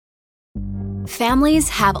Families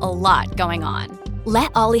have a lot going on.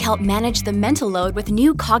 Let Ollie help manage the mental load with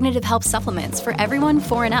new cognitive help supplements for everyone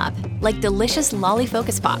 4 and up, like delicious Lolly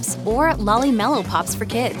Focus Pops or Lolly Mellow Pops for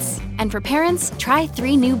kids. And for parents, try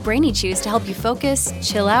 3 new Brainy Chews to help you focus,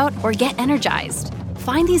 chill out, or get energized.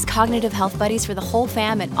 Find these cognitive health buddies for the whole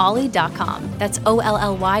fam at ollie.com. That's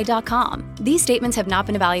OLLY.com. These statements have not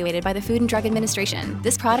been evaluated by the Food and Drug Administration.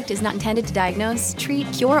 This product is not intended to diagnose, treat,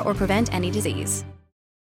 cure, or prevent any disease.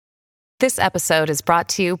 This episode is brought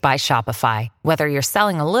to you by Shopify. Whether you're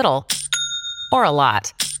selling a little or a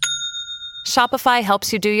lot, Shopify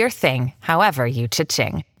helps you do your thing, however you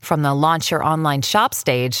cha-ching. From the launch your online shop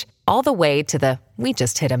stage, all the way to the we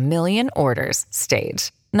just hit 1 million orders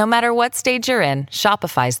stage. No matter what stage you're in,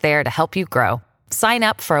 Shopify's there to help you grow. Sign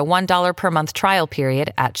up for a $1 per month trial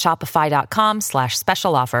period at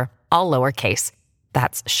shopify.com/special offer, all lowercase.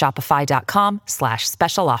 That's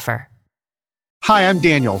shopify.com/special offer. Hi, I'm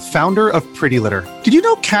Daniel, founder of Pretty Litter. Did you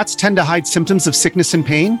know cats tend to hide symptoms of sickness and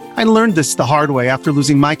pain? I learned this the hard way after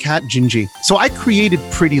losing my cat, Gingy. So I created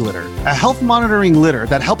Pretty Litter, a health monitoring litter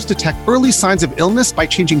that helps detect early signs of illness by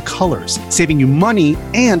changing colors, saving you money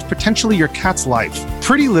and potentially your cat's life.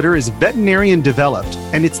 Pretty Litter is veterinarian developed,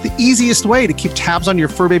 and it's the easiest way to keep tabs on your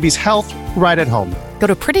fur baby's health right at home. Go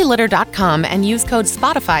to prettylitter.com and use code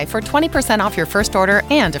SPOTIFY for 20% off your first order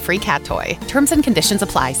and a free cat toy. Terms and conditions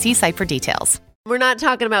apply. See site for details. We're not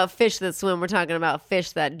talking about fish that swim. We're talking about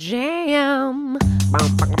fish that jam.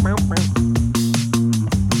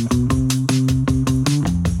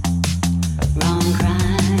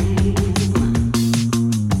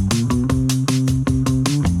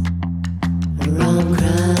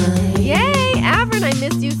 Yay, Avrin, I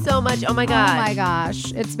missed you so much. Oh my God. Oh my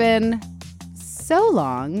gosh. It's been so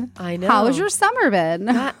long. I know. How has your summer been?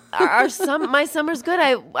 My summer's good.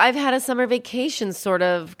 I've had a summer vacation, sort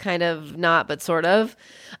of, kind of, not, but sort of.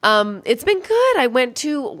 It's been good. I went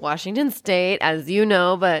to Washington State, as you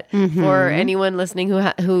know, but for anyone listening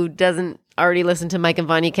who doesn't already listen to Mike and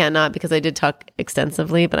Vaughn, you cannot, because I did talk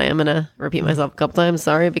extensively, but I am going to repeat myself a couple times.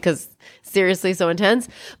 Sorry, because seriously, so intense.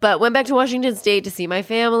 But went back to Washington State to see my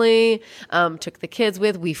family, took the kids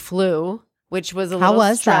with, we flew, which was a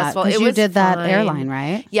little stressful. Because you did that airline,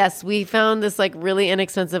 right? Yes, we found this like really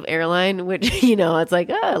inexpensive airline, which, you know, it's like,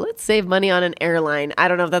 let's save money on an airline. I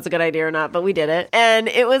don't know if that's a good idea or not, but we did it. And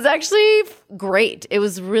it was actually great. It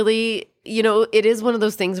was really, you know, it is one of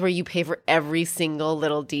those things where you pay for every single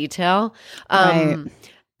little detail. Right.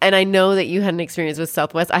 And I know that you had an experience with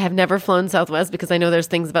Southwest. I have never flown Southwest because I know there's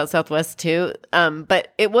things about Southwest too. But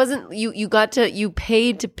it wasn't, you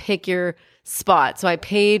paid to pick your spot. So I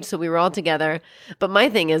paid, so we were all together. But my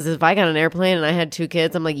thing is, if I got an airplane and I had 2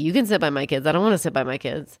 kids, I'm like, you can sit by my kids. I don't want to sit by my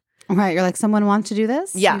kids. Right. You're like, someone wants to do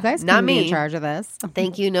this? Yeah. You guys not can me. be in charge of this.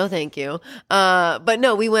 Thank you. No, thank you. But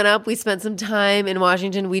no, we went up. We spent some time in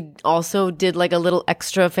Washington. We also did like a little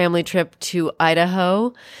extra family trip to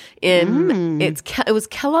Idaho. It was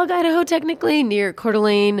Kellogg, Idaho, technically, near Coeur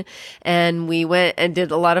d'Alene. And we went and did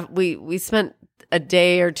a lot of, we spent a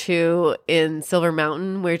day or 2 in Silver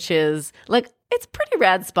Mountain, which is like, it's a pretty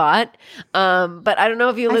rad spot. But I don't know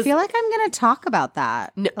if you listen. I feel like I'm going to talk about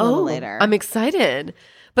that a little later. I'm excited.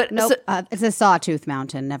 But nope, it's a Sawtooth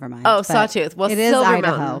Mountain. Never mind. Oh, Sawtooth. Well, it is Silver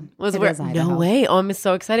Idaho. Mountain was it where. Is Idaho. No way. Oh, I'm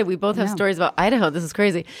so excited. We both have stories about Idaho. This is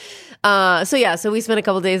crazy. So we spent a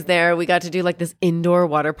couple days there. We got to do like this indoor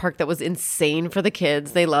water park that was insane for the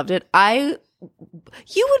kids. They loved it.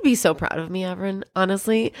 You would be so proud of me, Avrin,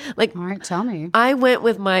 honestly. Like, all right, tell me. I went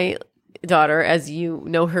with my daughter, as you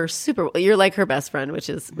know her super well. You're like her best friend, which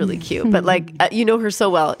is really cute. But like, you know her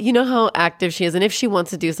so well. You know how active she is. And if she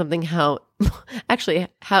wants to do something,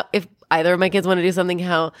 if either of my kids want to do something,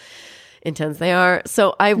 how intense they are.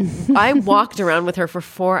 So I walked around with her for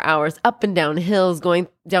 4 hours, up and down hills, going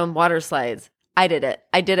down water slides. I did it.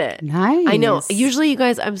 Nice. I know. Usually, you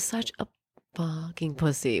guys, I'm such a fucking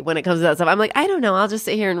pussy when it comes to that stuff. I'm like, I don't know. I'll just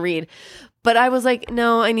sit here and read. But I was like,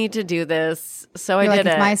 no, I need to do this. So I did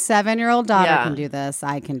it. If my 7-year-old daughter can do this,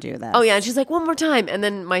 I can do this. Oh, yeah. And she's like, one more time. And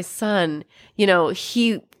then my son, you know,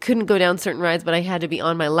 he couldn't go down certain rides, but I had to be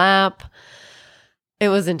on my lap. It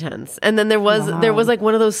was intense. And then there was like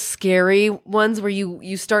one of those scary ones where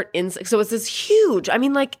you start in. So it's this huge, I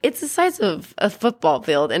mean, like it's the size of a football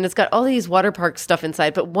field and it's got all these water park stuff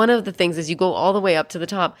inside. But one of the things is you go all the way up to the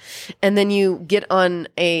top and then you get on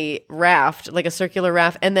a raft, like a circular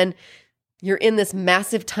raft. And then you're in this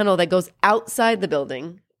massive tunnel that goes outside the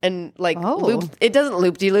building. And like it doesn't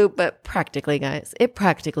loop-de-loop, but practically, guys, it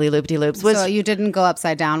practically loop-de-loops. So you didn't go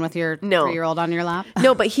upside down with your 3-year-old on your lap?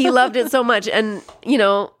 No, but he loved it so much. And, you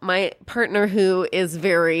know, my partner who is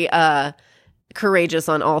very courageous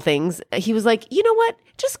on all things, he was like, you know what?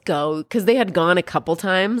 just go, because they had gone a couple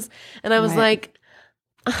times, and I was like,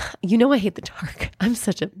 you know, I hate the dark.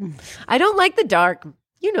 I don't like the dark.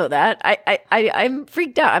 You know that. I'm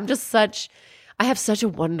freaked out. I have such a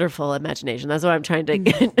wonderful imagination. That's what I'm trying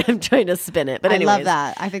to spin it. But anyways, I love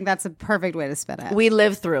that. I think that's a perfect way to spin it. We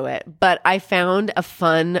lived through it. But I found a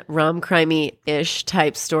fun rom-crimey-ish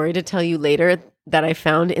type story to tell you later that I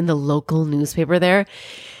found in the local newspaper there.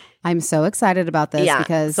 I'm so excited about this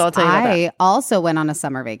because so I'll tell you about I also went on a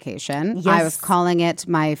summer vacation. Yes. I was calling it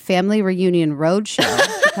my family reunion roadshow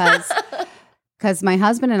because my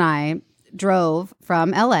husband and I drove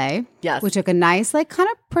from LA. Yes. We took a nice, like kind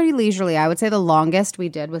of pretty leisurely. I would say the longest we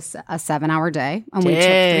did was a 7-hour day.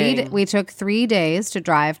 And we took 3 days to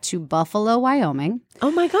drive to Buffalo, Wyoming.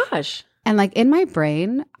 Oh my gosh. And like in my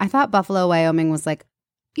brain, I thought Buffalo, Wyoming was like,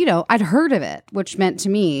 you know, I'd heard of it, which meant to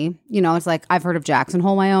me, you know, it's like I've heard of Jackson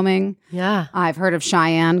Hole, Wyoming. Yeah. I've heard of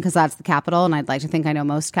Cheyenne because that's the capital, and I'd like to think I know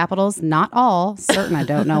most capitals. Not all. Certain I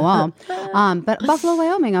don't know all. But Buffalo,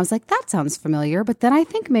 Wyoming, I was like, that sounds familiar. But then I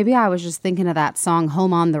think maybe I was just thinking of that song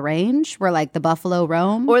Home on the Range where like the buffalo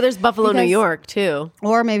roam. Or there's Buffalo, New York too.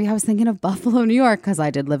 Or maybe I was thinking of Buffalo, New York because I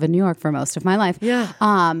did live in New York for most of my life. Yeah.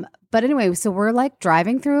 But anyway, so we're like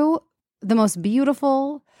driving through the most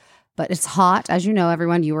beautiful... But it's hot, as you know,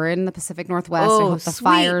 everyone. You were in the Pacific Northwest. I hope the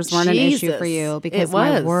fires weren't an issue for you because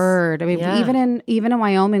my word, I mean, even in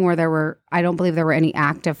Wyoming, where I don't believe there were any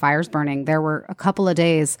active fires burning. There were a couple of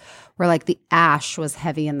days where like the ash was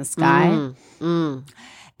heavy in the sky,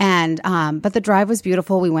 and but the drive was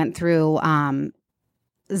beautiful. We went through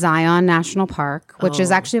Zion National Park, which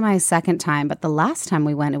is actually my second time. But the last time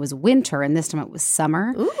we went, it was winter, and this time it was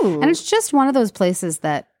summer. Ooh. And it's just one of those places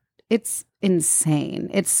that it's insane.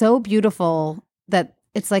 It's so beautiful that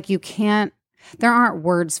it's like there aren't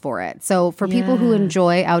words for it. So for people who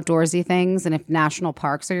enjoy outdoorsy things, and if national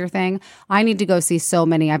parks are your thing, I need to go see so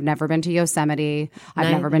many. I've never been to Yosemite. I've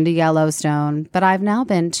never been to Yellowstone, but I've now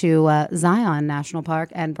been to Zion National Park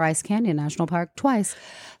and Bryce Canyon National Park twice.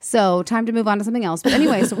 So time to move on to something else. But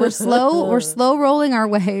anyway, so we're slow rolling our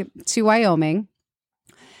way to Wyoming.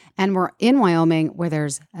 And we're in Wyoming where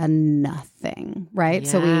there's nothing, right?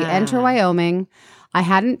 So we enter Wyoming. I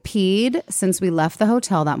hadn't peed since we left the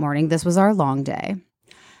hotel that morning. This was our long day.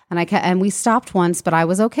 And we stopped once, but I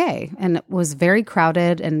was okay. And it was very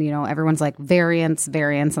crowded. And, you know, everyone's like, variants.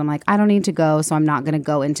 And I'm like, I don't need to go. So I'm not going to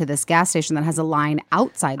go into this gas station that has a line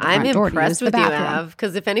outside the front door. I'm impressed with you, Av,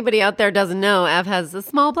 because if anybody out there doesn't know, Av has a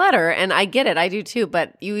small bladder. And I get it. I do too.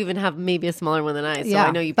 But you even have maybe a smaller one than I. So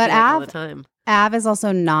I know you pee all the time. Av is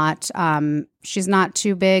also not, she's not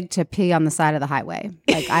too big to pee on the side of the highway.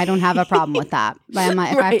 Like, I don't have a problem with that. But if I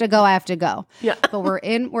have to go, I have to go. Yeah. But we're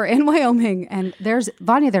in Wyoming, and there's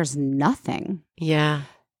nothing. Yeah.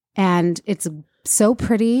 And it's so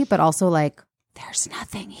pretty, but also like, there's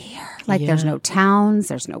nothing here. Like, there's no towns,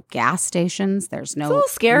 there's no gas stations, there's no... It's a little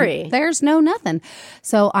scary. There's no nothing.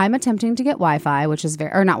 So I'm attempting to get Wi-Fi, which is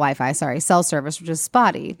not Wi-Fi, sorry, cell service, which is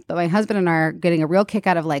spotty. But my husband and I are getting a real kick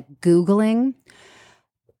out of like Googling.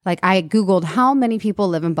 Like, I Googled how many people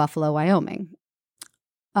live in Buffalo, Wyoming.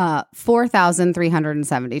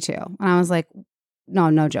 4,372. And I was like,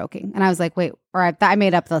 no joking. And I was like, wait, or I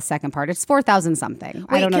made up the second part. It's 4,000 something.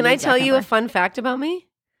 Wait, can I tell you a fun fact about me?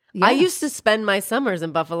 Yeah. I used to spend my summers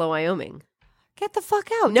in Buffalo, Wyoming. Get the fuck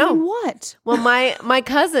out. No. Doing what? Well, my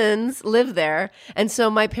cousins live there. And so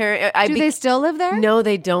my parents... Do they still live there? No,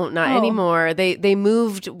 they don't. Not anymore. They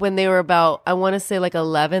moved when they were about, I want to say like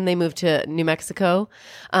 11. They moved to New Mexico.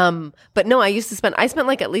 But no, I spent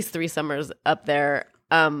like at least 3 summers up there.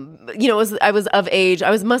 You know, I was of age.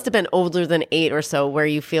 Must have been older than 8 or so, where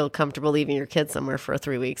you feel comfortable leaving your kids somewhere for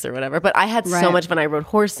 3 weeks or whatever. But I had so much fun. I rode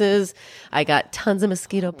horses. I got tons of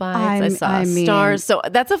mosquito bites. I saw stars. So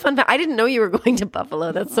that's a fun fact. I didn't know you were going to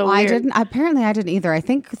Buffalo. That's so weird. Apparently I didn't either. I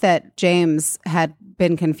think that James had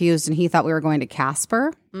been confused and he thought we were going to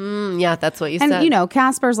Casper. Yeah, that's what you said. And, you know,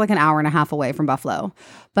 Casper's like an hour and a half away from Buffalo.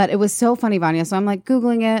 But it was so funny, Vanya. So I'm like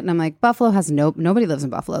Googling it and I'm like, Buffalo has nobody lives in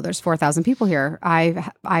Buffalo. There's 4,000 people here.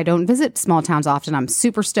 I don't visit small towns often. I'm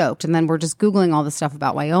super stoked. And then we're just Googling all this stuff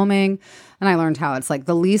about Wyoming. And I learned how it's like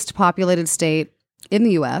the least populated state in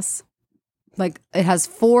the U.S. Like, it has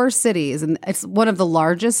 4 cities and it's one of the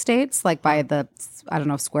largest states, like by the, I don't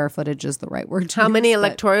know if square footage is the right word to How use, many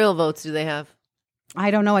electoral votes do they have? I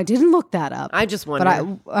don't know. I didn't look that up. I just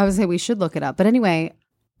wonder. But I would say we should look it up. But anyway,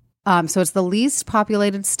 so it's the least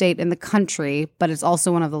populated state in the country, but it's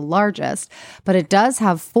also one of the largest. But it does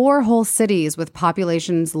have 4 whole cities with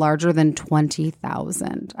populations larger than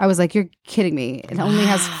 20,000. I was like, you're kidding me. It only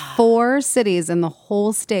has 4 cities in the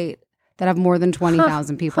whole state that have more than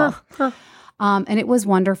 20,000 people. And it was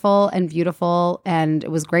wonderful and beautiful, and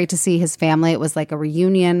it was great to see his family. It was like a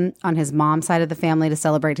reunion on his mom's side of the family to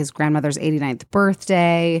celebrate his grandmother's 89th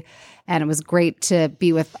birthday. And it was great to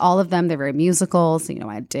be with all of them. They're very musical, so,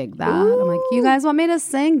 I dig that. I'm like, you guys want me to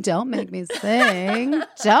sing? Don't make me sing.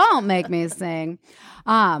 Don't make me sing.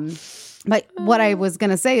 But what I was going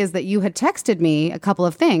to say is that you had texted me a couple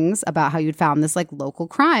of things about how you'd found this like local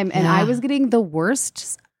crime, and I was getting the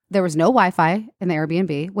worst. There was no Wi-Fi in the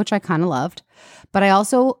Airbnb, which I kind of loved, but I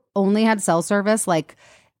also only had cell service like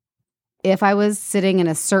if I was sitting in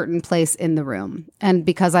a certain place in the room. And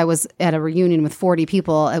because I was at a reunion with 40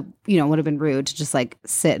 people, it, would have been rude to just like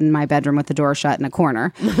sit in my bedroom with the door shut in a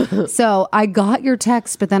corner. So I got your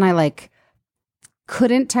text, but then I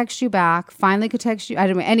couldn't text you back. Finally could text you.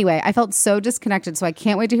 Anyway, I felt so disconnected. So I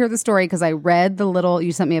can't wait to hear the story because I read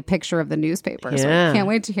you sent me a picture of the newspaper. So I can't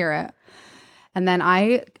wait to hear it. And then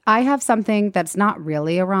I have something that's not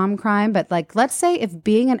really a rom crime, but let's say if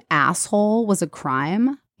being an asshole was a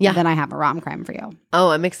crime, then I have a rom crime for you. Oh,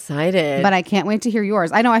 I'm excited. But I can't wait to hear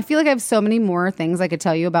yours. I know, I feel like I have so many more things I could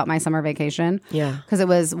tell you about my summer vacation. Yeah. Because it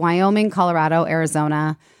was Wyoming, Colorado,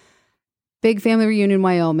 Arizona, big family reunion,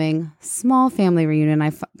 Wyoming, small family reunion.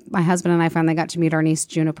 My husband and I finally got to meet our niece,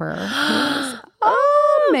 Juniper. It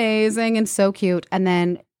was amazing and so cute. And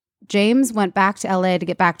then James went back to LA to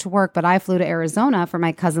get back to work, but I flew to Arizona for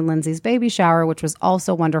my cousin Lindsay's baby shower, which was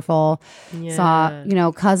also wonderful. Yeah.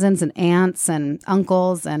 Saw, cousins and aunts and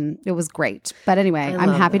uncles, and it was great. But anyway,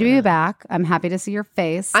 I'm happy to be back. I'm happy to see your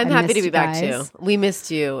face. I'm happy to be back too. We missed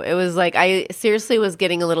you. It was like, I seriously was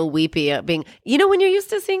getting a little weepy at being, when you're used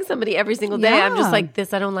to seeing somebody every single day, I'm just like,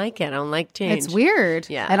 I don't like it. I don't like change. It's weird.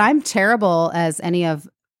 Yeah. And I'm terrible as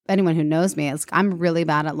anyone who knows me. I'm really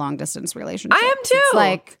bad at long distance relationships. I am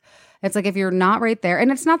too. It's like if you're not right there,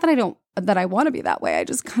 and it's not that I want to be that way. I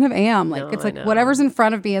just kind of am. Whatever's in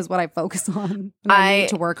front of me is what I focus on. And I need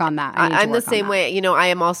to work on that. I'm the same way. I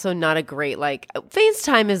am also not a great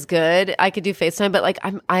FaceTime is good. I could do FaceTime, but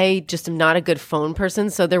I just am not a good phone person.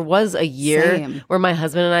 So there was a year where my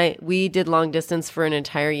husband and we did long distance for an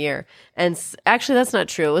entire year. And actually, that's not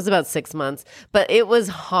true. It was about 6 months, but it was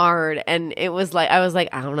hard. And it was I was like,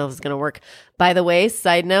 I don't know if it's going to work. By the way,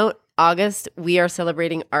 side note, August, we are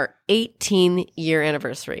celebrating our 18-year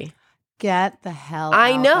anniversary. Get the hell out.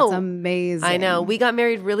 I know. That's amazing. I know. We got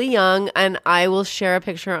married really young, and I will share a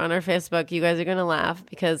picture on our Facebook. You guys are going to laugh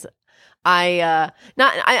because I've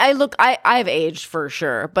aged for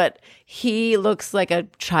sure, but he looks like a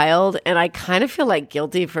child, and I kind of feel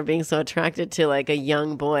guilty for being so attracted to a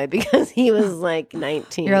young boy because he was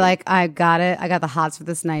 19. You're like, I got it. I got the hots for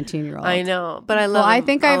this 19-year-old. I know, but I love him. I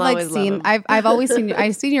think I've always seen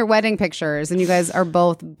I've seen your wedding pictures, and you guys are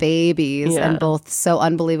both babies and both so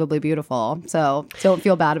unbelievably beautiful. So don't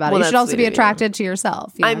feel bad about it. You should also be attracted to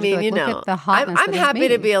yourself. Look at the hotness. I'm happy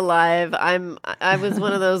to be alive. I was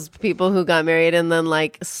one of those people who got married and then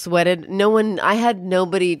sweated. I had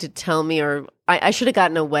nobody to tell me, or I should have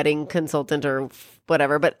gotten a wedding consultant or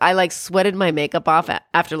whatever, but I sweated my makeup off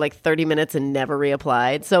after 30 minutes and never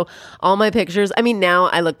reapplied. So all my pictures, now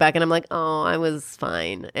I look back and I'm like, oh, I was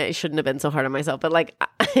fine. I shouldn't have been so hard on myself. But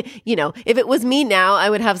if it was me now, I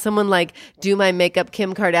would have someone do my makeup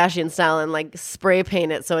Kim Kardashian style and spray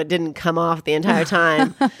paint it so it didn't come off the entire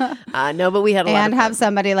time. No, but we had a lot of fun. Have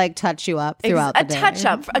somebody touch you up throughout the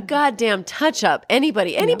day. A goddamn touch up.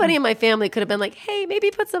 Anybody in my family could have been like, hey,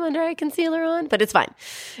 maybe put some under eye concealer on, but it's fine.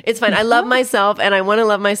 It's fine. I love myself, and I want to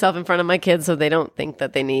love myself in front of my kids so they don't think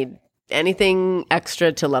that they need anything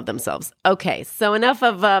extra to love themselves. Okay, so enough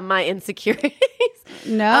of my insecurities.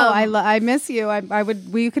 No, I miss you.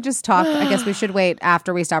 We could just talk. I guess we should wait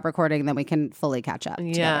after we stop recording, then we can fully catch up. Yeah,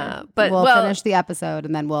 together. but we'll finish the episode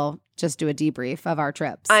and then we'll just do a debrief of our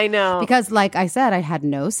trips. I know. Because like I said, I had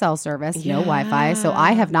no cell service, no Wi-Fi. So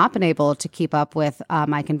I have not been able to keep up with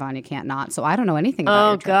Mike and Vanya Can't Not. So I don't know anything about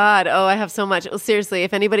your trip. God. Oh, I have so much. Well, seriously,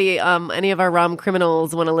 if anybody, any of our rom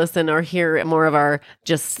criminals want to listen or hear more of our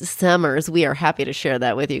just summers, we are happy to share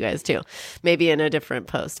that with you guys too. Maybe in a different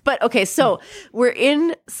post. But okay, so we're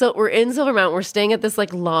in Silver Mountain. We're staying at this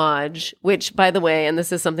lodge, which by the way, and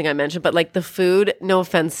this is something I mentioned, but the food, no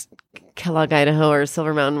offense, Kellogg, Idaho or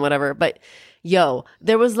Silver Mountain, whatever. But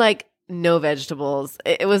there was no vegetables.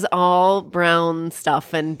 It was all brown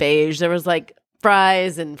stuff and beige. There was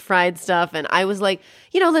fries and fried stuff. And I was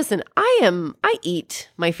listen, I eat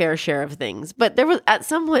my fair share of things. But there was, at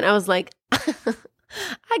some point I was like,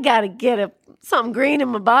 I got to get something green in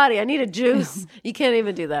my body. I need a juice. You can't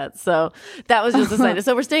even do that. So that was just decided.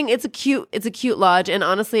 So we're staying, it's a cute lodge. And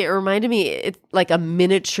honestly, it reminded me, it's like a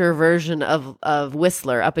miniature version of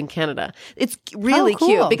Whistler up in Canada. It's really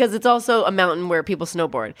cute because it's also a mountain where people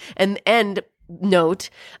snowboard. And note,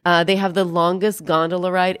 they have the longest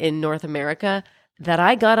gondola ride in North America that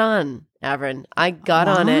I got on, Avrin. I got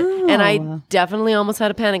on it, and I definitely almost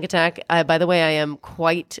had a panic attack. By the way, I am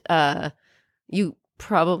quite, you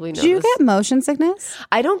probably know Do you this. get motion sickness?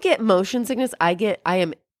 I don't get motion sickness. I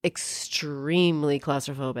am extremely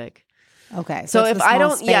claustrophobic. Okay. So it's if the I small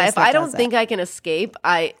don't, space if that I don't does think it. I can escape,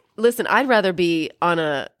 listen, I'd rather be on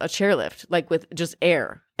a chairlift, like with just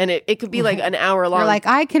air. And it could be like an hour long. You're like,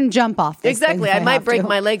 I can jump off this Exactly. thing if I might have break to.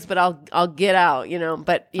 my legs, but I'll get out,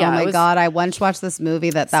 But yeah. Oh my it was, God. I once watched this movie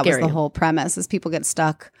that was Scary. the whole premise is people get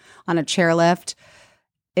stuck on a chairlift.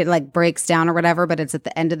 It like breaks down or whatever, but it's at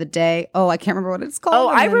the end of the day. Oh, I can't remember what it's called. Oh,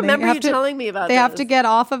 And I then they remember have you telling me about They have this. to get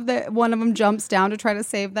off of one of them jumps down to try to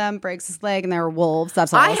save them, breaks his leg, and there are wolves.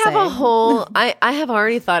 That's all I I'll have say. a whole, I have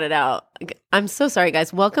already thought it out. I'm so sorry,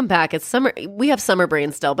 guys. Welcome back. It's summer. We have summer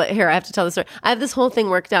brain still, but here, I have to tell the story. I have this whole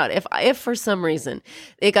thing worked out. If for some reason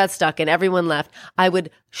it got stuck and everyone left, I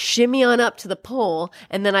would shimmy on up to the pole,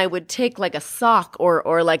 and then I would take like a sock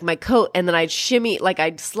or like my coat, and then I'd shimmy, like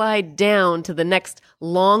I'd slide down to the next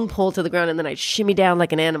long pole to the ground, and then I'd shimmy down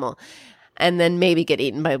like an animal. And then maybe get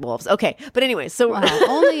eaten by wolves. Okay, but anyway, so Wow.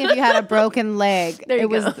 Only if you had a broken leg. There you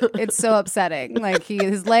go. It's so upsetting. Like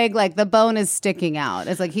his leg, like the bone is sticking out.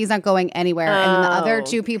 It's like he's not going anywhere. And then the other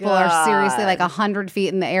two people are seriously like 100 feet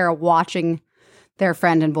in the air watching their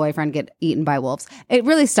friend and boyfriend get eaten by wolves. It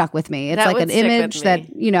really stuck with me. It's That like would an stick with image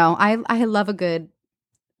me. that, I love a good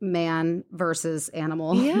man versus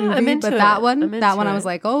animal Yeah, movie. I'm into but it. that one, I'm into I it. was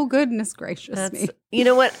like, oh goodness gracious me. You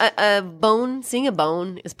know what? Seeing a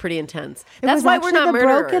bone is pretty intense. It That's was why we're actually not the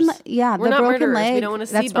murderers. broken, we're the not broken murderers. leg. We don't want to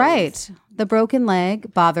see That's bones. right. The broken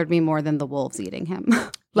leg bothered me more than the wolves eating him.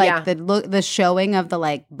 Yeah. the showing of the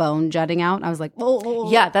like bone jutting out. I was like,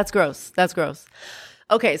 oh. Yeah, that's gross. That's gross.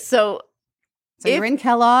 Okay, so So you're in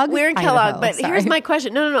Kellogg. we're in Idaho. Kellogg, but Sorry. here's my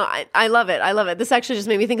question. No. I love it. I love it. This actually just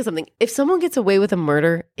made me think of something. If someone gets away with a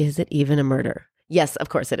murder, is it even a murder? Yes, of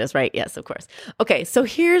course it is, right? Yes, of course. Okay, so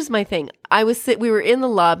here's my thing. We were in the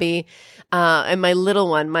lobby, and my little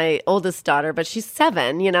one, my oldest daughter, but she's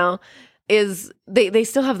 7, is they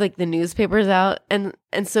still have like the newspapers out, and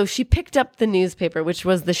so she picked up the newspaper, which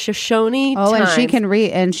was the Shoshone Oh, Times. and she can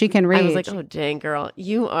read. I was like, oh dang girl,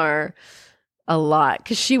 you are a lot,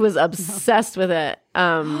 because she was obsessed with it.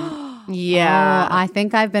 Yeah. Oh, I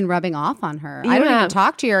think I've been rubbing off on her. You I don't even have.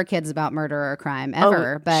 talk to your kids about murder or crime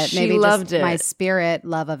ever, but she maybe loved just it. my spirit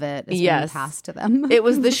love of it is being Yes. passed to them. It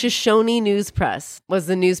was the Shoshone News Press was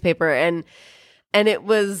the newspaper, and it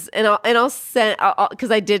was, and I'll send, because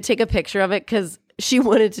I did take a picture of it, because she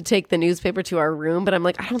wanted to take the newspaper to our room, but I'm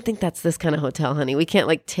like, I don't think that's this kind of hotel, honey. We can't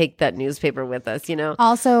like take that newspaper with us,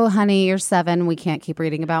 Also, honey, you're 7. We can't keep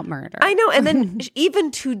reading about murder. I know. And then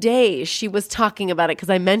even today, she was talking about it,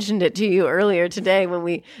 because I mentioned it to you earlier today when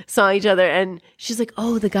we saw each other, and she's like,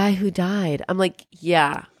 oh, the guy who died. I'm like,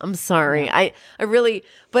 yeah, I'm sorry. I really,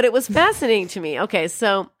 but it was fascinating to me. Okay,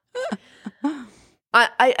 so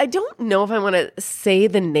I don't know if I want to say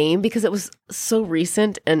the name, because it was so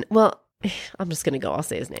recent, and well, I'm just going to go. I'll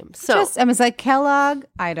say his name. So I was like Kellogg,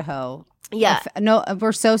 Idaho. Yeah. No,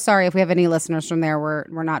 we're so sorry if we have any listeners from there. We're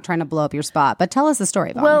not trying to blow up your spot, but tell us the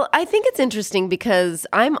story, Vaughn. Well, I think it's interesting because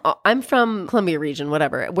I'm from Columbia region,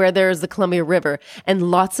 whatever, where there's the Columbia River, and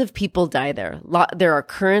lots of people die there. There are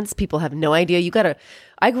currents. People have no idea.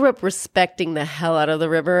 I grew up respecting the hell out of the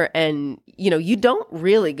river, and you don't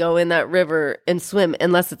really go in that river and swim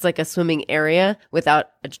unless it's like a swimming area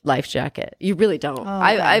without a life jacket. You really don't. Oh,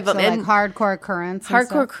 okay. I've So, and like hardcore currents. and hardcore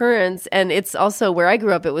stuff? currents, and it's also where I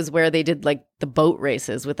grew up. It was where they did like the boat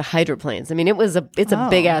races with the hydroplanes. I mean, it's a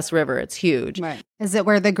big ass river. It's huge. Right. Is it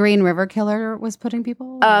where the Green River Killer was putting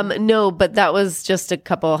people? No, but that was just a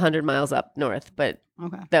couple 100 miles up north. But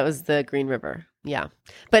Okay. that was the Green River. Yeah,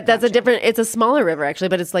 but that's it's a smaller river actually.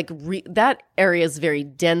 But it's like that area is very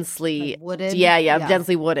densely Like wooded? Yeah, Yeah.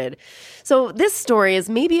 densely wooded. So this story is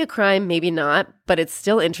maybe a crime, maybe not, but it's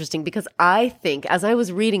still interesting because I think as I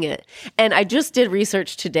was reading it, and I just did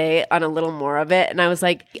research today on a little more of it, and I was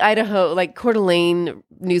like, Idaho, like Coeur d'Alene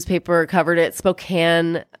newspaper covered it,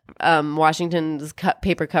 Spokane, Washington's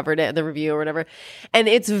paper covered it, the Review or whatever, and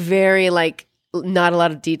it's very like not a lot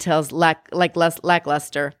of details,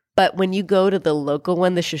 lackluster. But when you go to the local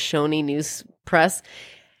one, the Shoshone News Press,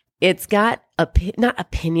 it's got not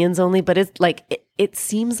opinions only, but it's like it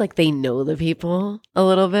seems like they know the people a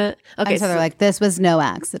little bit. Okay, And so they're like, this was no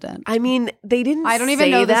accident. I mean, they didn't. I don't even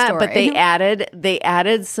say know the that, but story. they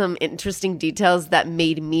added some interesting details that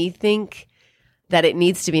made me think that it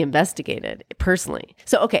needs to be investigated personally.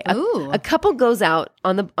 So okay, a couple goes out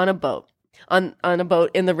on a boat. On a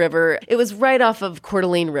boat in the river. It was right off of Coeur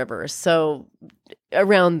d'Alene River. So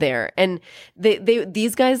around there. And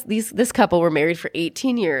this couple were married for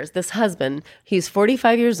 18 years. This husband, he's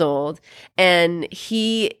 45 years old, and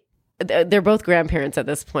they're both grandparents at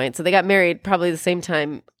this point. So they got married probably the same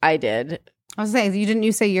time I did. I was saying,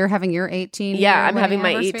 you say you're having your 18 year Yeah, I'm having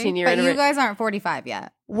my 18-year But you guys aren't 45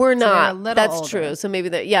 yet. We're not. That's older. true. So maybe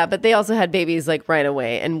but they also had babies like right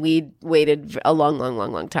away, and we waited a long, long,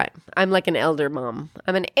 long, long time. I'm like an elder mom.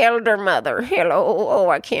 I'm an elder mother. Hello. Oh,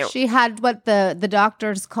 I can't. She had what the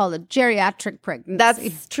doctors call a geriatric pregnancy.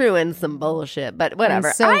 That's true and some bullshit, but whatever.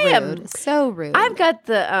 And so rude. So rude. I've got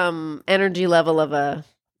the energy level of a,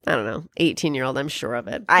 I don't know, 18-year-old. I'm sure of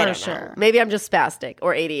it. I don't know. Maybe I'm just spastic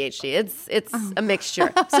or ADHD. It's a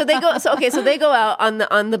mixture. So they go out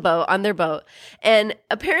on their boat, and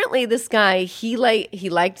apparently this guy he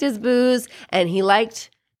liked his booze, and he liked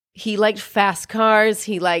fast cars.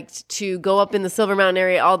 He liked to go up in the Silver Mountain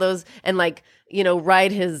area, all those, and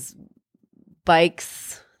ride his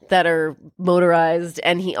bikes that are motorized,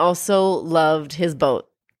 and he also loved his boat,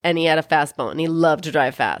 and he had a fast boat, and he loved to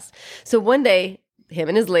drive fast. So one day, him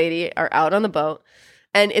and his lady are out on the boat,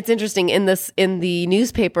 and it's interesting in the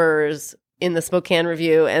newspapers, in the Spokane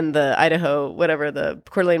Review and the Idaho, whatever, the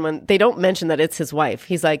Coeur d'Alene one, they don't mention that it's his wife.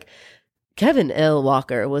 He's like, Kevin L.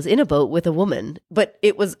 Walker was in a boat with a woman, but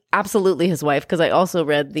it was absolutely his wife, because I also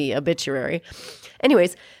read the obituary.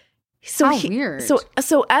 Anyways, so weird. So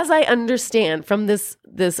as I understand from this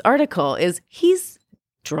article, is he's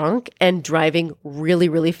drunk and driving really,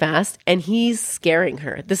 really fast, and he's scaring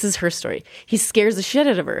her. This is her story. He scares the shit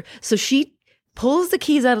out of her. So she pulls the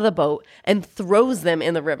keys out of the boat and throws them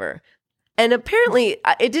in the river. And apparently,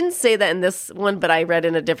 it didn't say that in this one, but I read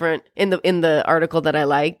in the article that I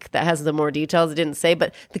like that has the more details. It didn't say,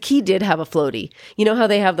 but the key did have a floaty. You know how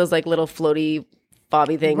they have those like little floaty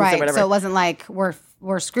bobby things or whatever. So it wasn't like we're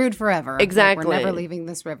screwed forever. Exactly. Like, we're never leaving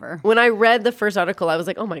this river. When I read the first article, I was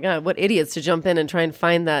like, oh my God, what idiots to jump in and try and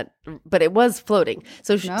find that. But it was floating.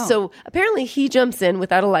 So apparently he jumps in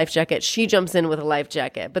without a life jacket. She jumps in with a life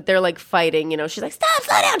jacket, but they're like fighting, she's like, stop,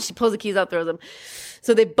 slow down. She pulls the keys out, throws them.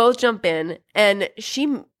 So they both jump in, and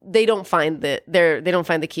they don't find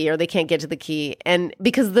the key, or they can't get to the key, and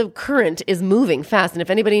because the current is moving fast, and if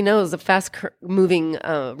anybody knows a fast moving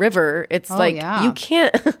river, it's you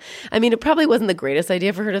can't. I mean, it probably wasn't the greatest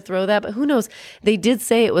idea for her to throw that, but who knows? They did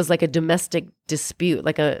say it was like a domestic dispute,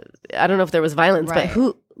 I don't know if there was violence, but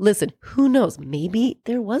who knows? Maybe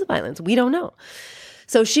there was violence. We don't know.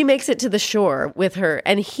 So she makes it to the shore with her,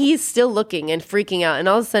 and he's still looking and freaking out. And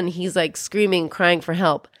all of a sudden, he's like screaming, crying for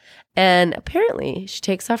help. And apparently, she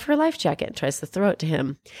takes off her life jacket and tries to throw it to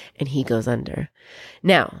him, and he goes under.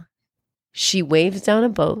 Now, she waves down a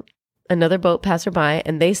boat. Another boat passes her by,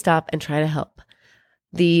 and they stop and try to help.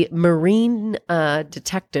 The marine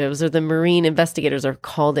detectives or the marine investigators are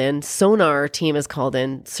called in. Sonar team is called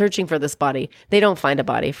in, searching for this body. They don't find a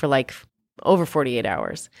body for over 48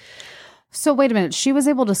 hours. So wait a minute. She was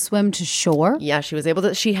able to swim to shore? Yeah, she was able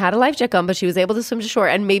to. She had a life jacket on, but she was able to swim to shore.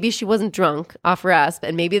 And maybe she wasn't drunk off rasp.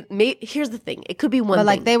 And maybe here's the thing. It could be one thing.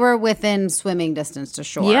 But they were within swimming distance to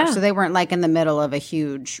shore. Yeah. So they weren't in the middle of a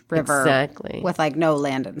huge river. Exactly. With no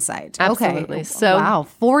land in sight. Absolutely. Okay. So wow,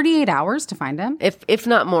 48 hours to find him? If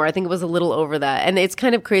not more. I think it was a little over that. And it's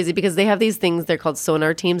kind of crazy because they have these things, they're called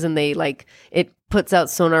sonar teams, and they it puts out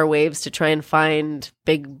sonar waves to try and find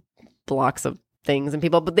big blocks of things and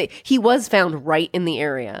people, but he was found right in the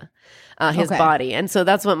area, his body. And so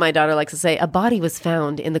that's what my daughter likes to say. A body was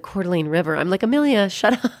found in the Coeur d'Alene River. I'm like, Amelia,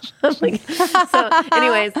 shut up. I'm like, so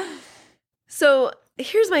anyways, so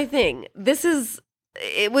here's my thing.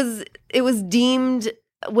 It was deemed,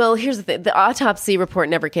 well, here's the thing. The autopsy report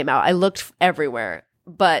never came out. I looked everywhere,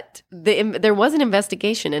 but there was an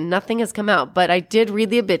investigation and nothing has come out, but I did read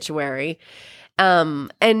the obituary.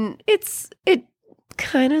 And it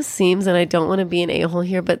kind of seems, and I don't want to be an a-hole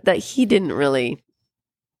here, but that he didn't really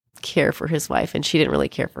care for his wife and she didn't really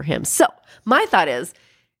care for him. So my thought is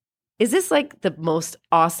this the most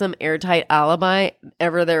awesome airtight alibi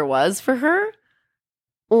ever there was for her?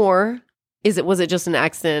 Or was it just an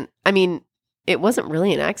accident? I mean, it wasn't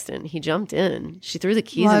really an accident. He jumped in. She threw the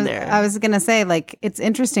keys in there. I was going to say, it's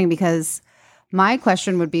interesting because my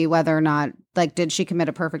question would be whether or not, did she commit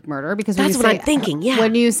a perfect murder? Because that's what I'm thinking. Yeah.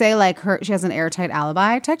 When you say she has an airtight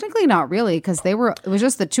alibi, technically not really, because it was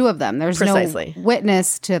just the two of them. There's Precisely. No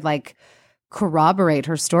witness to corroborate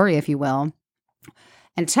her story, if you will.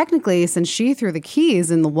 And technically, since she threw the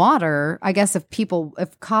keys in the water, I guess if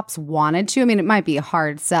cops wanted to, I mean, it might be a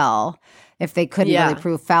hard sell if they couldn't really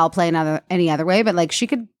prove foul play in any other way. But she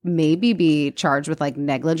could maybe be charged with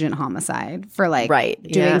negligent homicide for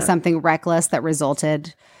doing something reckless that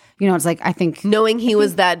resulted. It's I think knowing he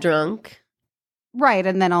was that drunk. Right.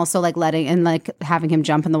 And then also like having him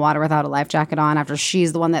jump in the water without a life jacket on after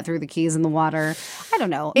she's the one that threw the keys in the water. I don't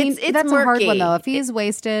know. I mean, that's murky. A hard one though. If he's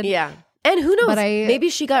wasted. Yeah. And who knows? Maybe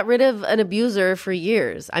she got rid of an abuser for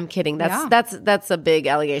years. I'm kidding. That's a big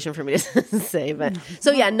allegation for me to say. But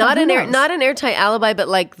so yeah, not an airtight alibi, but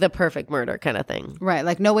like the perfect murder kind of thing. Right.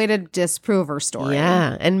 Like no way to disprove her story.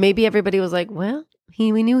 Yeah. And maybe everybody was like, well,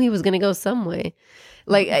 we knew he was going to go some way.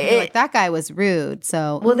 Like that guy was rude.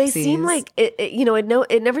 So they seem like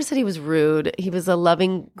it never said he was rude. He was a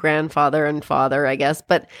loving grandfather and father, I guess.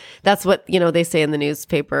 But that's what they say in the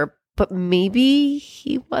newspaper. But maybe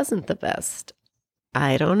he wasn't the best.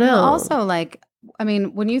 I don't know. Also,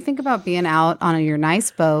 when you think about being out on your nice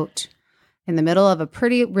boat in the middle of a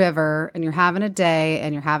pretty river and you're having a day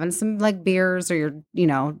and you're having some like beers or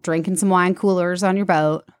you're drinking some wine coolers on your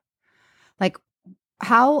boat, like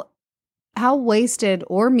how wasted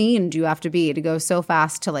or mean do you have to be to go so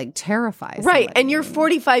fast to like terrify somebody? Right. And you're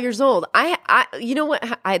 45 years old. I you know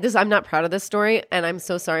what? I'm not proud of this story and I'm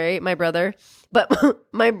so sorry, my brother. But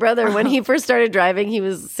my brother, when he first started driving, he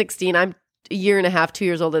was 16. I'm a year and a half, 2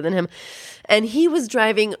 years older than him. And he was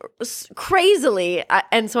driving crazily.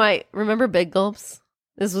 And so I remember Big Gulps.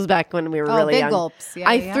 This was back when we were really young. Big Gulps. Yeah,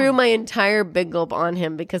 I threw my entire Big Gulp on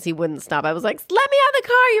him because he wouldn't stop. I was like, let me out of the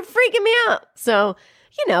car. You're freaking me out. So,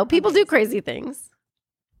 people do crazy things.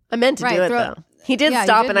 I meant to do it, though. He did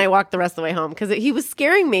stop and I walked the rest of the way home because he was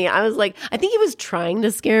scaring me. I was like, I think he was trying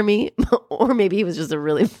to scare me or maybe he was just a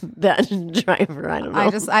really bad driver. I don't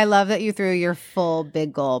know. I love that you threw your full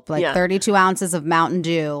Big Gulp, 32 ounces of Mountain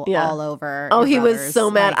Dew all over. Oh, he was so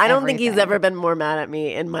mad. I don't think he's ever been more mad at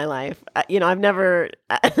me in my life. I've never,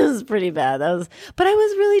 it was pretty bad. But I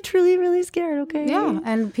was really, truly, really scared. Okay. Yeah.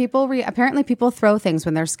 And apparently people throw things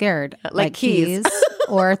when they're scared. Like keys.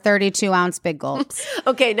 Or 32-ounce Big Gulps.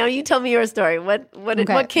 Okay, now you tell me your story. What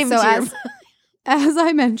came to your as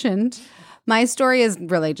I mentioned, my story is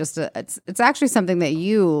really just it's actually something that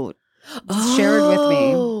you shared with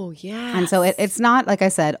me. Oh, yeah. And so it's not, like I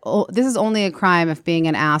said, this is only a crime if being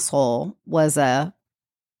an asshole was a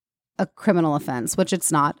criminal offense, which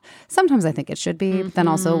it's not. Sometimes I think it should be, but then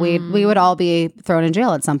also we would all be thrown in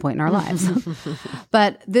jail at some point in our lives.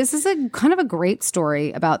 But this is a kind of a great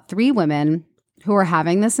story about 3 women who are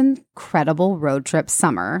having this incredible road trip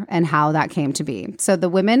summer and how that came to be. So the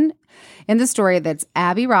women in the story, that's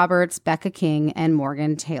Abby Roberts, Becca King, and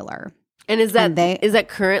Morgan Taylor. And is that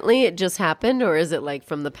currently it just happened or is it like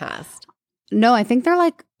from the past? No, I think they're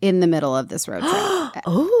like in the middle of this road trip.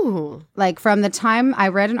 Oh. Like from the time I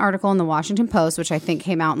read an article in the Washington Post, which I think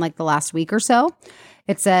came out in like the last week or so,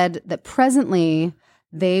 it said that presently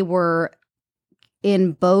they were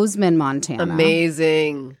in Bozeman, Montana.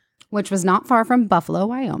 Amazing. Which was not far from Buffalo,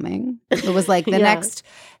 Wyoming. It was like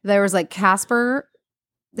there was like Casper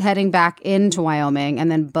heading back into Wyoming and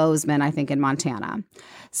then Bozeman, I think, in Montana.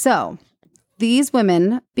 So these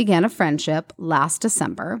women began a friendship last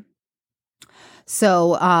December.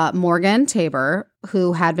 So Morgan Tabor,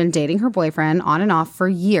 who had been dating her boyfriend on and off for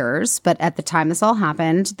years, but at the time this all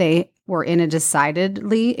happened, they were in a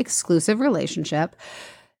decidedly exclusive relationship.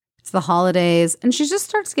 It's the holidays, and she just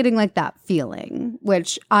starts getting like that feeling,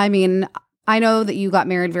 which, I mean, I know that you got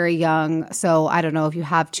married very young, so I don't know if you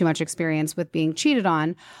have too much experience with being cheated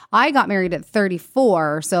on. I got married at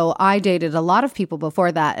 34, so I dated a lot of people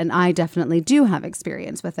before that, and I definitely do have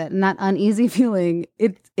experience with it. And that uneasy feeling,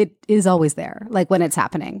 it is always there, like when it's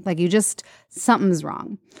happening. Like something's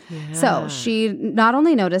wrong. Yeah. So she not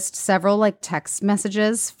only noticed several like text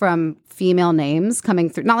messages from female names coming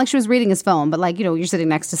through, not like she was reading his phone, but like, you're sitting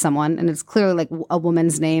next to someone and it's clearly like a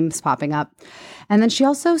woman's name's popping up. And then she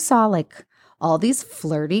also saw like all these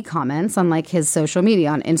flirty comments on like his social media,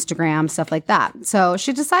 on Instagram, stuff like that. So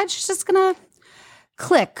she decides she's just going to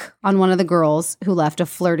click on one of the girls who left a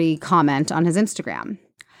flirty comment on his Instagram.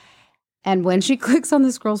 And when she clicks on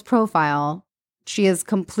this girl's profile, she is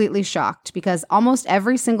completely shocked because almost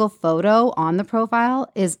every single photo on the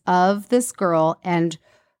profile is of this girl and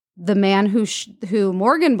the man who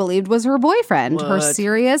Morgan believed was her boyfriend, her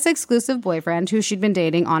serious exclusive boyfriend who she'd been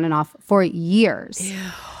dating on and off for years. Ew.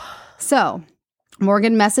 So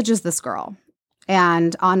Morgan messages this girl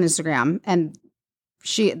and on Instagram, and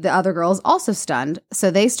the other girl is also stunned.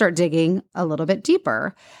 So they start digging a little bit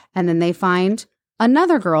deeper, and then they find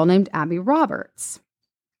another girl named Abby Roberts,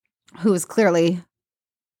 who is clearly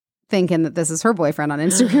thinking that this is her boyfriend on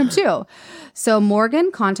Instagram too. So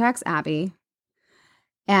Morgan contacts Abby,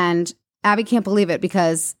 and Abby can't believe it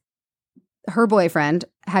because her boyfriend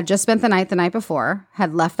had just spent the night before,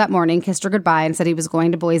 had left that morning, kissed her goodbye, and said he was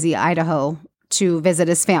going to Boise, Idaho to visit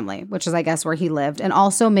his family, which is, I guess, where he lived, and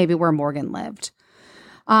also maybe where Morgan lived.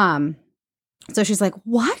 So she's like,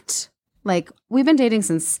 what? Like, we've been dating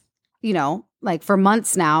since, like for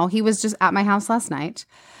months now. He was just at my house last night.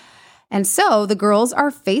 And so the girls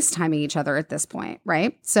are FaceTiming each other at this point,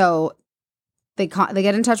 right? So they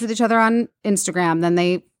get in touch with each other on Instagram, then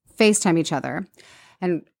they FaceTime each other.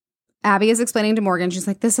 And Abby is explaining to Morgan, she's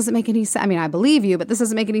like, this doesn't make any sense. I mean, I believe you, but this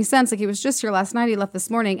doesn't make any sense. Like, he was just here last night. He left this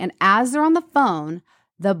morning. And as they're on the phone,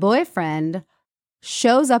 the boyfriend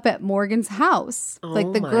shows up at Morgan's house.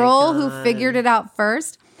 Like, the girl who figured it out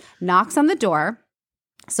first knocks on the door.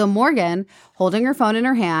 So Morgan, holding her phone in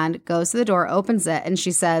her hand, goes to the door, opens it, and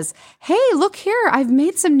she says, hey, look here, I've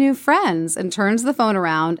made some new friends, and turns the phone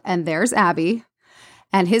around, and there's Abby.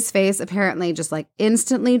 And his face apparently just like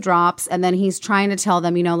instantly drops, and then he's trying to tell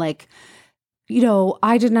them,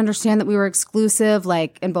 I didn't understand that we were exclusive.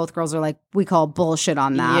 Like, and both girls are like, we call bullshit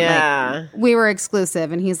on that. Yeah. Like, we were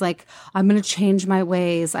exclusive. And he's like, I'm going to change my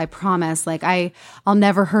ways. I promise. Like, I'll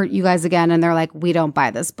never hurt you guys again. And they're like, we don't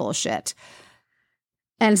buy this bullshit.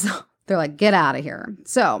 And so they're like, get out of here.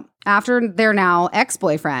 So after their now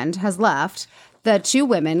ex-boyfriend has left, the two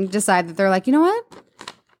women decide that they're like, you know what?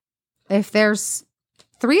 If there's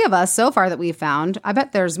 3 of us so far that we've found, I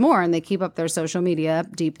bet there's more. And they keep up their social media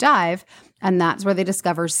deep dive. And that's where they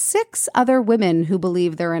discover 6 other women who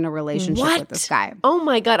believe they're in a relationship with this guy. Oh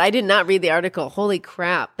my God. I did not read the article. Holy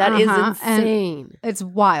crap. That is insane. And it's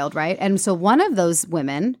wild, right? And so one of those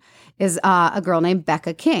women is a girl named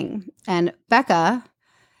Becca King. And Becca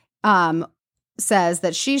says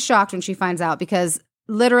that she's shocked when she finds out because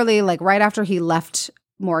literally like right after he left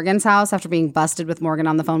Morgan's house, after being busted with Morgan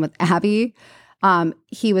on the phone with Abby,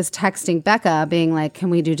 he was texting Becca being like, can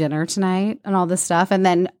we do dinner tonight and all this stuff. And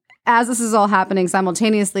then as this is all happening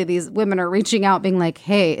simultaneously, these women are reaching out being like,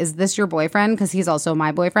 hey, is this your boyfriend? Because he's also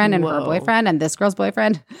my boyfriend and her boyfriend and this girl's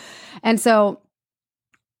boyfriend. And so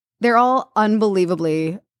they're all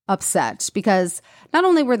unbelievably upset because not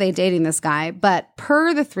only were they dating this guy, but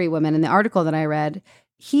per the 3 women in the article that I read,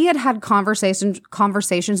 he had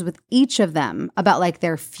conversations with each of them about like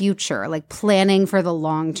their future, like planning for the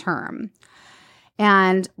long term.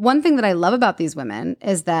 And one thing that I love about these women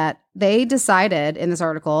is that they decided in this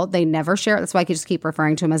article, they never share. That's why I could just keep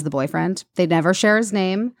referring to him as the boyfriend. They never share his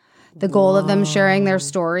name. The goal of them sharing their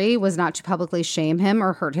story was not to publicly shame him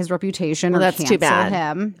or hurt his reputation or that's cancel too bad.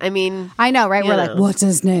 him. I mean, I know, right? We're like, what's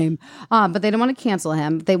his name? But they didn't want to cancel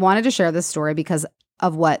him. They wanted to share this story because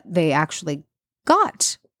of what they actually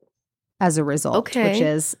got as a result, which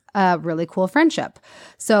is a really cool friendship.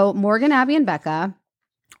 So Morgan, Abby, and Becca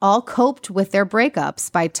all coped with their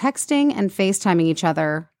breakups by texting and FaceTiming each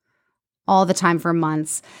other all the time for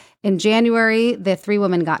months. In January, the 3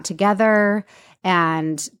 women got together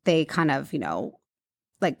and they kind of,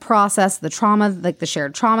 like processed the trauma, like the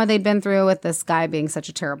shared trauma they'd been through with this guy being such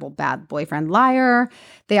a terrible, bad boyfriend liar.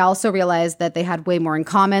 They also realized that they had way more in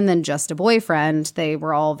common than just a boyfriend. They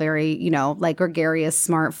were all very, like gregarious,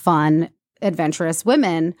 smart, fun, adventurous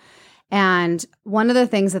women. And one of the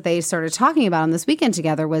things that they started talking about on this weekend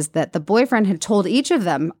together was that the boyfriend had told each of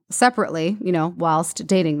them separately, whilst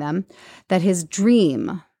dating them, that his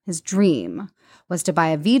dream was to buy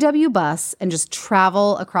a VW bus and just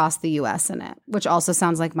travel across the U.S. in it, which also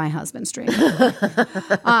sounds like my husband's dream.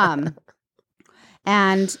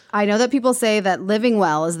 And I know that people say that living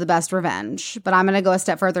well is the best revenge, but I'm going to go a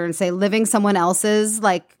step further and say living someone else's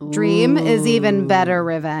dream is even better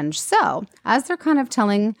revenge. So as they're kind of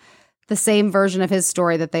telling the same version of his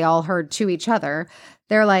story that they all heard to each other,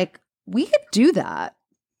 they're like, we could do that.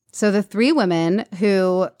 So the 3 women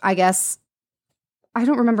who, I guess, I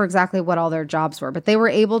don't remember exactly what all their jobs were, but they were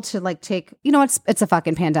able to take, it's a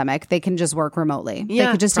fucking pandemic. They can just work remotely. Yeah,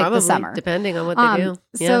 they could just probably, take the summer. Depending on what they do.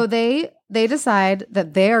 Yeah. So they decide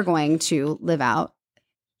that they are going to live out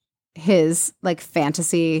his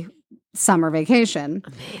fantasy summer vacation.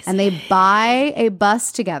 Amazing. And they buy a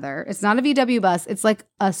bus together. It's not a VW bus. It's like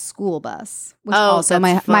a school bus. Which also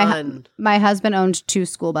that's fun. my husband owned 2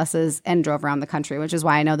 school buses and drove around the country, which is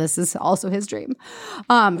why I know this is also his dream.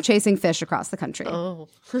 Chasing fish across the country. Oh.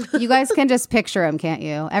 You guys can just picture him, can't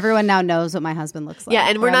you? Everyone now knows what my husband looks like. Yeah,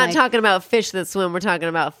 and we're not talking about fish that swim. We're talking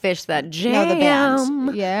about fish that jam. No, the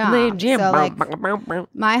band. Yeah. They jam. So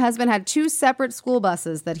my husband had 2 separate school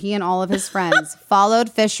buses that he and all of his friends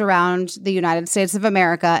followed fish around the United States of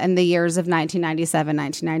America in the years of 1997,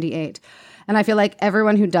 1998. And I feel like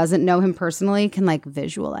everyone who doesn't know him personally can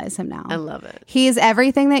visualize him now. I love it. He's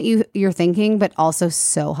everything that you're thinking, but also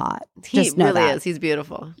so hot. He Just know really that. is. He's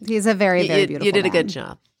beautiful. He's a very, very beautiful You did a man. good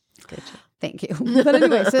job. Good job. Thank you. But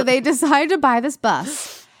anyway, so they decide to buy this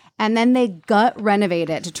bus and then they gut renovate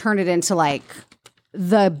it to turn it into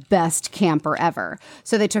the best camper ever.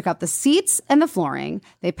 So they took out the seats and the flooring.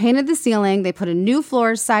 They painted the ceiling. They put a new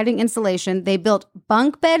floor, siding, insulation. They built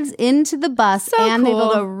bunk beds into the bus, and they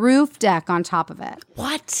built a roof deck on top of it.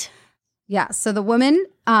 What? Yeah. So the women,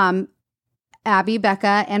 Abby,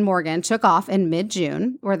 Becca, and Morgan took off in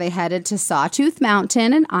mid-June, where they headed to Sawtooth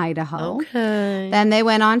Mountain in Idaho. Okay. Then they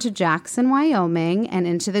went on to Jackson, Wyoming, and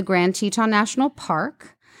into the Grand Teton National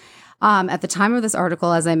Park. At the time of this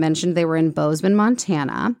article, as I mentioned, they were in Bozeman,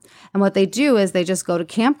 Montana. And what they do is they just go to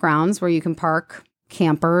campgrounds where you can park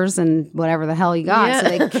campers and whatever the hell you got.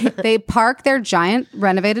 Yeah. So they park their giant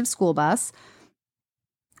renovated school bus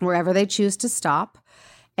wherever they choose to stop.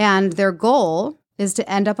 And their goal is to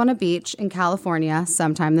end up on a beach in California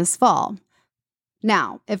sometime this fall.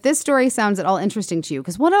 Now, if this story sounds at all interesting to you,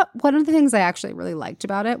 because one of the things I actually really liked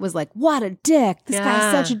about it was like, what a dick. This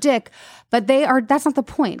guy's such a dick. But that's not the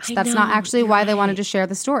point. That's not actually why they wanted to share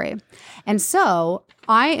the story. And so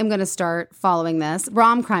I am going to start following this.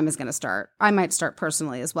 Rom Crime is going to start. I might start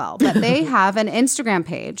personally as well. But they have an Instagram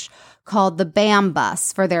page called the BAM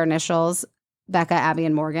Bus for their initials, Becca, Abby,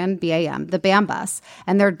 and Morgan, BAM, the BAM Bus.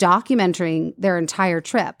 And they're documenting their entire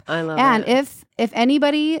trip. I love and it. if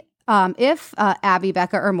anybody... if Abby,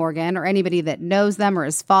 Becca, or Morgan, or anybody that knows them or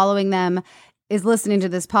is following them is listening to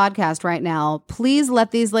this podcast right now, please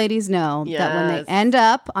let these ladies know that when they end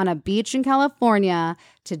up on a beach in California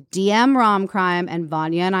to DM Rom Crime, and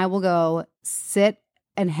Vanya and I will go sit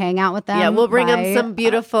and hang out with them. Yeah, we'll bring them some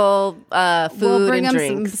beautiful food we'll bring and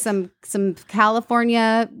them drinks. some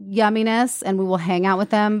California yumminess, and we will hang out with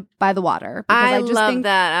them by the water. I just love think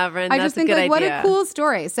that, Avrin. I That's just think a good like what idea. a cool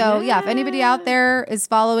story. So yeah, if anybody out there is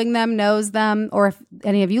following them, knows them, or if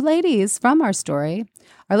any of you ladies from our story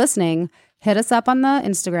are listening, hit us up on the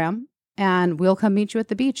Instagram and we'll come meet you at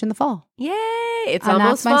the beach in the fall. Yay! It's And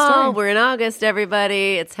almost that's my fall. story. We're in August,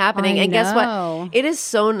 everybody. It's happening. I And guess know. what? It is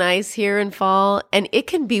so nice here in fall, and it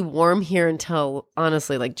can be warm here until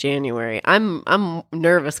honestly like January. I'm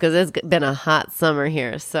nervous because it's been a hot summer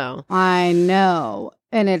here. So I know.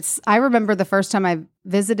 And I remember the first time I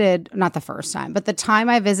visited, not the first time, but the time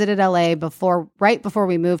I visited LA right before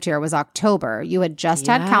we moved here was October. You had just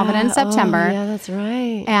had Calvin in September. Oh, yeah, that's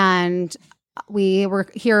right. And we were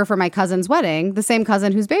here for my cousin's wedding, the same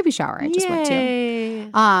cousin whose baby shower I just went to.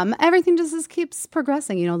 Yay. Everything just keeps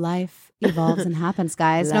progressing. You know, life evolves and happens,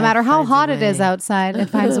 guys. No Life matter how finds a hot it is way. outside, it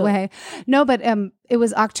finds a way. No, but it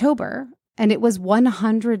was October and it was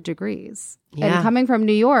 100 degrees. Yeah. And coming from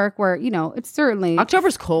New York, where, you know, it's certainly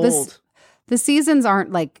October's cold. the seasons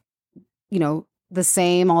aren't like, you know, the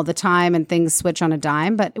same all the time and things switch on a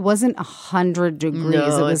dime, but it wasn't 100 degrees.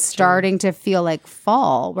 No, it was it's starting to feel like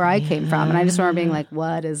fall where I came from. And I just remember being like,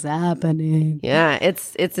 what is happening? Yeah,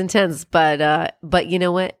 it's intense, but you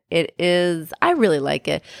know what? It is. I really like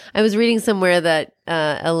it. I was reading somewhere that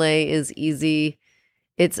LA is easy.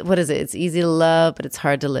 What is it? It's easy to love, but it's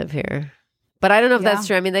hard to live here. But I don't know if that's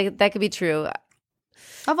true. I mean, that could be true.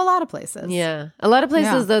 Of a lot of places. Yeah, a lot of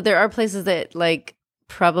places though. There are places that like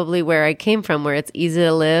probably where I came from, where it's easy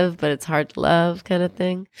to live, but it's hard to love, kind of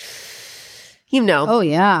thing. You know. Oh,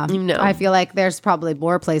 yeah. You know. I feel like there's probably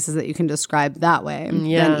more places that you can describe that way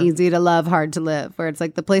Yeah. than easy to love, hard to live, where it's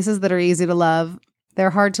like the places that are easy to love, they're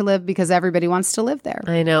hard to live because everybody wants to live there.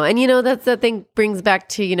 I know. And, you know, that's the thing brings back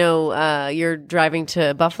to, you know, you're driving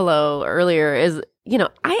to Buffalo earlier is, you know,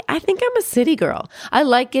 I think I'm a city girl. I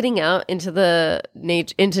like getting out into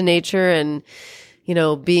into nature and, you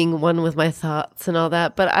know, being one with my thoughts and all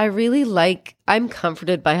that. But I really I'm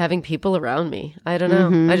comforted by having people around me. I don't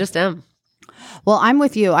know. I just am. Well, I'm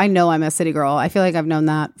with you. I know I'm a city girl. I feel like I've known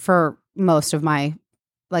that for most of my,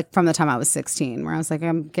 like from the time I was 16, where I was like,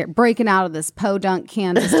 I'm breaking out of this podunk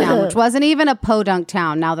Kansas town, which wasn't even a podunk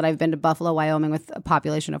town now that I've been to Buffalo, Wyoming with a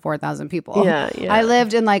population of 4,000 people. Yeah. I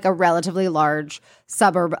lived in like a relatively large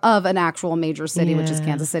suburb of an actual major city, which is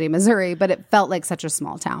Kansas City, Missouri, but it felt like such a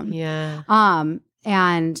small town. Yeah.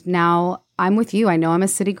 And now I'm with you. I know I'm a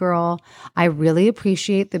city girl. I really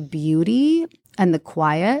appreciate the beauty and the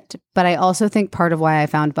quiet, but I also think part of why I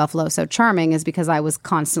found Buffalo so charming is because I was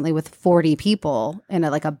constantly with 40 people in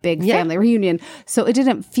a big family reunion. So it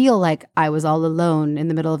didn't feel like I was all alone in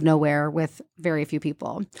the middle of nowhere with very few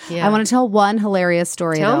people. Yeah. I want to tell one hilarious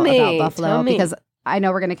story about Buffalo Tell me. because I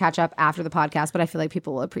know we're going to catch up after the podcast, but I feel like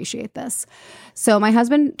people will appreciate this. So my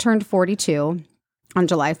husband turned 42 on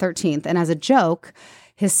July 13th. And as a joke,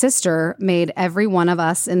 his sister made every one of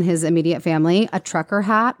us in his immediate family a trucker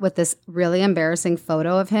hat with this really embarrassing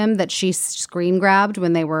photo of him that she screen grabbed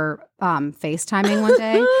when they were FaceTiming one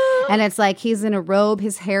day. And it's like he's in a robe,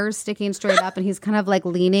 his hair is sticking straight up, and he's kind of like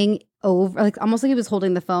leaning over, like almost like he was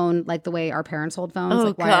holding the phone like the way our parents hold phones. Oh,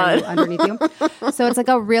 like, why are you underneath you? So it's like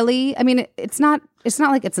a really, I mean, it's not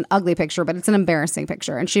like it's an ugly picture, but it's an embarrassing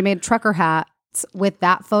picture. And she made trucker hats with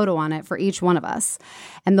that photo on it for each one of us.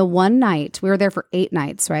 And the one night, we were there for 8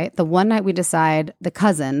 nights, right? The one night we decide, the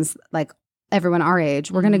cousins, like everyone our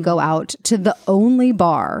age, we're going to go out to the only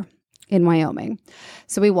bar in Wyoming.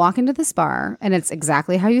 So we walk into this bar, and it's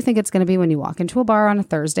exactly how you think it's going to be when you walk into a bar on a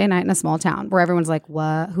Thursday night in a small town, where everyone's like,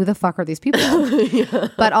 what? Who the fuck are these people? Yeah.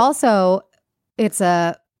 But also, it's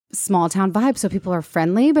a small town vibe, so people are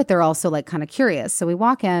friendly, but they're also like kind of curious. So we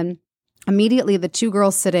walk in. Immediately, the 2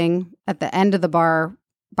 girls sitting at the end of the bar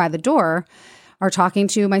by the door are talking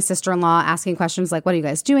to my sister-in-law, asking questions like, what are you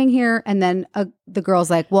guys doing here? And then the girl's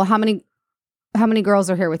like, well, how many girls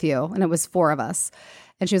are here with you? And it was 4 of us.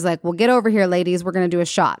 And she was like, well, get over here, ladies. We're going to do a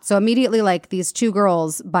shot. So immediately, like, these 2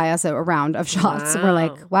 girls buy us a round of shots. Wow. We're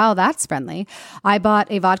like, wow, that's friendly. I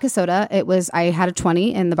bought a vodka soda. I had a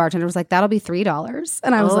 20, and the bartender was like, that'll be $3.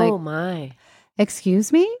 And I was like, oh, my.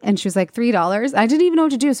 Excuse me? And she was like, $3. I didn't even know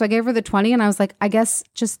what to do. So I gave her the 20, and I was like, I guess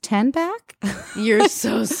just 10 back. You're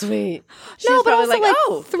so sweet. No, but also like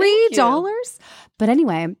 $3. But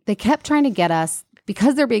anyway, they kept trying to get us,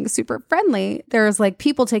 because they're being super friendly, there's like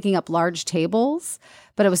people taking up large tables,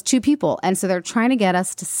 but it was 2 people. And so they're trying to get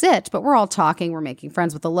us to sit, but we're all talking. We're making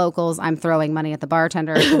friends with the locals. I'm throwing money at the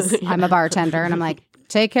bartender because I'm a bartender. And I'm like,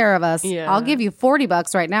 take care of us. Yeah. I'll give you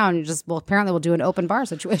 $40 right now. And you just, well, apparently we'll do an open bar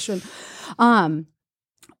situation.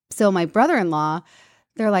 So my brother-in-law,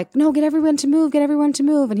 they're like, no, get everyone to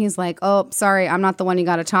move. And he's like, oh, sorry, I'm not the one you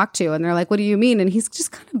got to talk to. And they're like, what do you mean? And he's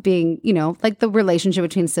just kind of being, like the relationship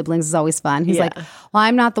between siblings is always fun. He's like, well,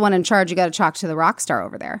 I'm not the one in charge. You got to talk to the rock star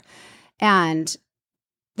over there. And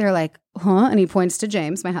they're like, huh? And he points to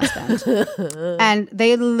James, my husband. And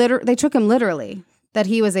they took him literally that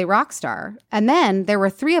he was a rock star. And then there were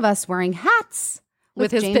 3 of us wearing hats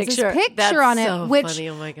with his James's picture on it, so which funny.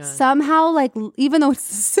 Oh my God. Somehow, like, even though it's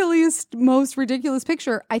the silliest, most ridiculous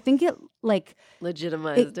picture, I think it like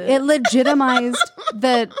legitimized it. It legitimized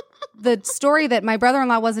the story that my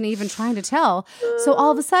brother-in-law wasn't even trying to tell. So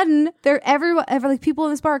all of a sudden, like people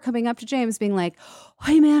in this bar are coming up to James, being like,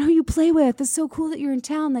 "Hey man, who you play with? It's so cool that you're in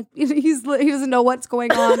town." Like he doesn't know what's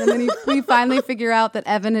going on, and then we finally figure out that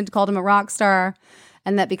Evan had called him a rock star,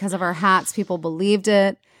 and that because of our hats, people believed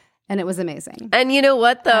it. And it was amazing. And you know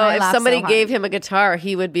what, though? If somebody gave him a guitar,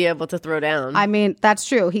 he would be able to throw down. I mean, that's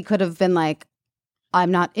true. He could have been like, I'm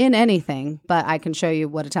not in anything, but I can show you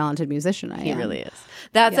what a talented musician I am. He really is.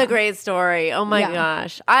 That's a great story. Oh, my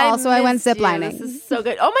gosh. I went ziplining. This is so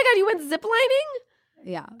good. Oh, my God. You went ziplining?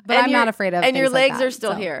 Yeah. But I'm not afraid of And your legs like that, are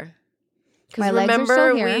still here. My legs are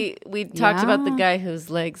still here. Remember, we talked about the guy whose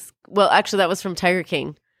legs... Well, actually, that was from Tiger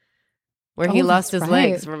King. Where he lost his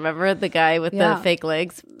legs. Remember the guy with the fake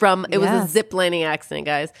legs? It was a ziplining accident,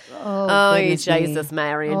 guys. Oh Jesus,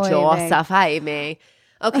 Mary and Joseph, Jaime.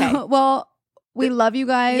 Okay. Well, we love you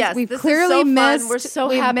guys. Yes, We've clearly missed. We're so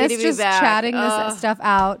happy to be just back. Chatting this stuff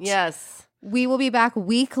out. Yes. We will be back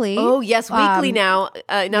weekly. Oh, yes, weekly now.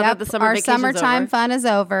 Now that the summer vacation's over. Our summertime fun is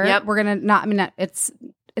over. Yep. We're going to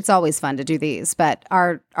it's always fun to do these, but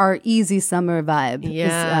our easy summer vibe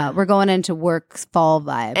is we're going into work fall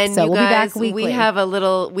vibe. And so you we'll guys, be back weekly. We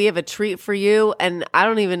have a treat for you, and I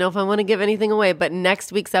don't even know if I want to give anything away, but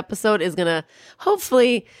next week's episode is gonna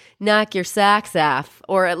hopefully knock your socks off,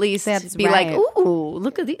 or at least be like, ooh,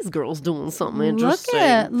 look at these girls doing something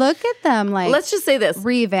interesting. Look at them, like, let's just say this.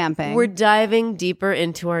 Revamping. We're diving deeper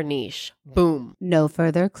into our niche. Boom. No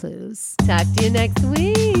further clues. Talk to you next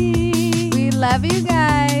week. We love you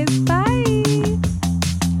guys. Bye.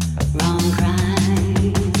 Wrong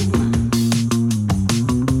crime.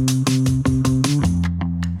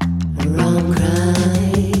 Wrong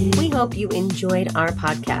crime. We hope you enjoyed our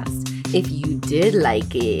podcast. If you did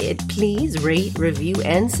like it, please rate, review,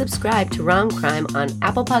 and subscribe to Rom Crime on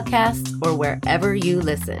Apple Podcasts or wherever you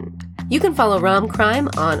listen. You can follow Rom Crime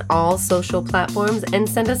on all social platforms and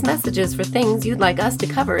send us messages for things you'd like us to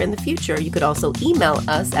cover in the future. You could also email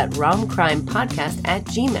us at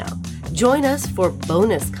romcrimepodcast@gmail.com. Join us for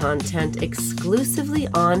bonus content exclusively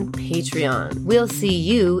on Patreon. We'll see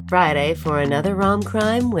you Friday for another Rom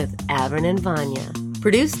Crime with Avern and Vanya.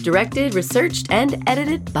 Produced, directed, researched, and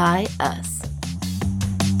edited by us.